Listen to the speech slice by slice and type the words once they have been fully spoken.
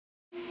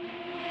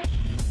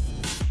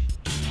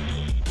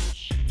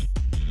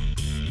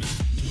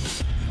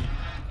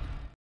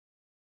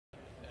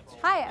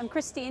Hi, I'm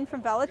Christine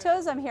from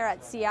VeloToze. I'm here at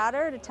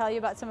Otter to tell you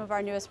about some of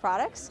our newest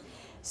products.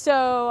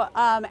 So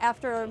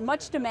after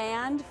much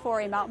demand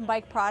for a mountain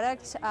bike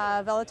product,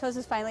 VeloToze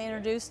has finally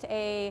introduced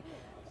a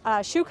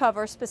shoe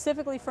cover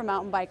specifically for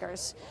mountain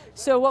bikers.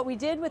 So what we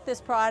did with this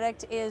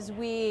product is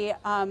we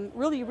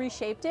really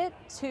reshaped it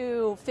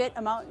to fit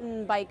a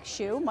mountain bike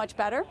shoe much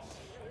better.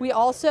 We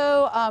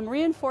also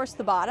reinforced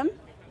the bottom.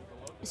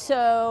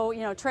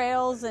 So,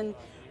 trails and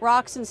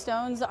rocks and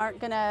stones aren't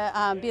going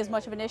to be as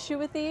much of an issue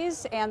with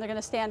these, and they're going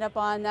to stand up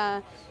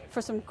on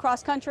for some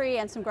cross country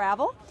and some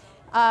gravel.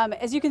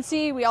 As you can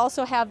see, we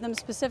also have them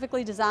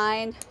specifically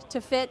designed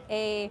to fit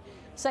a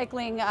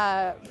cycling,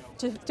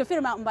 to fit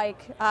a mountain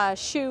bike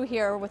shoe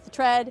here with the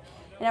tread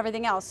and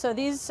everything else. So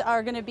these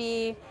are going to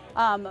be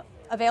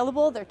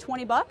available. They're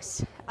 20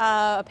 bucks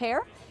a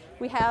pair.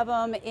 We have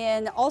them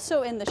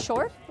also in the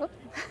short.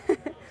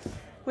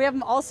 We have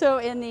them also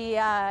in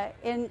the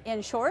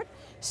in short.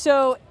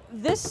 So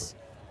this,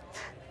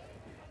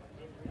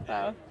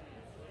 wow.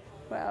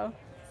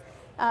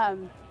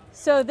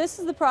 So this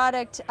is the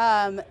product.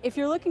 If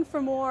you're looking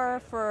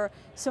for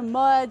some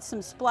mud,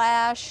 some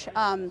splash,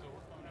 and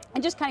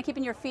just kind of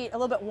keeping your feet a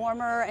little bit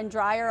warmer and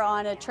drier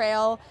on a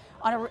trail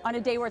on a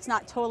day where it's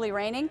not totally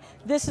raining,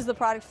 this is the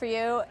product for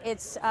you.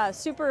 It's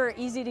super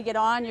easy to get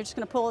on. You're just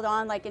going to pull it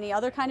on like any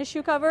other kind of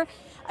shoe cover.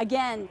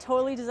 Again,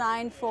 totally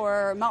designed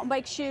for mountain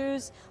bike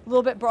shoes, a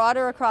little bit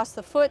broader across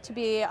the foot to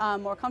be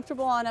more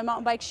comfortable on a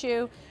mountain bike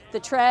shoe. The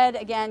tread,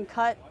 again,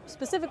 cut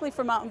specifically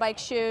for mountain bike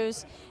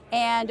shoes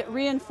and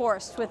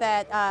reinforced with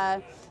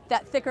that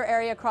thicker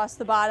area across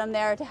the bottom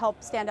there to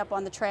help stand up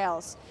on the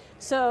trails.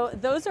 So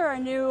those are our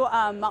new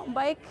mountain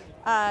bike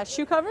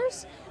shoe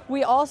covers.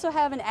 We also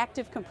have an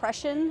active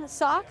compression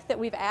sock that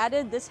we've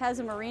added. This has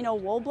a merino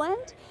wool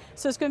blend,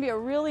 so it's going to be a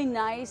really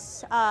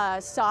nice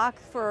sock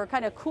for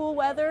kind of cool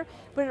weather,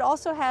 but it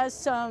also has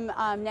some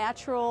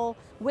natural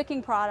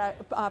wicking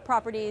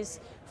properties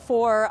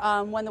for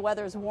when the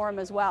weather is warm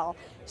as well.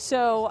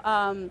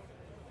 So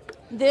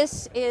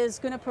this is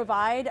going to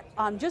provide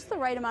just the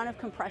right amount of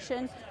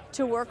compression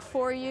to work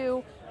for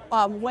you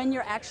when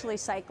you're actually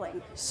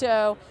cycling.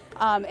 So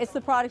it's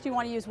the product you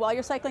want to use while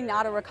you're cycling,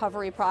 not a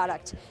recovery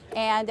product.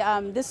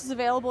 And this is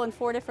available in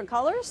 4 different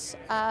colors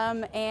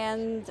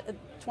and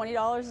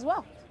 $20 as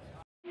well.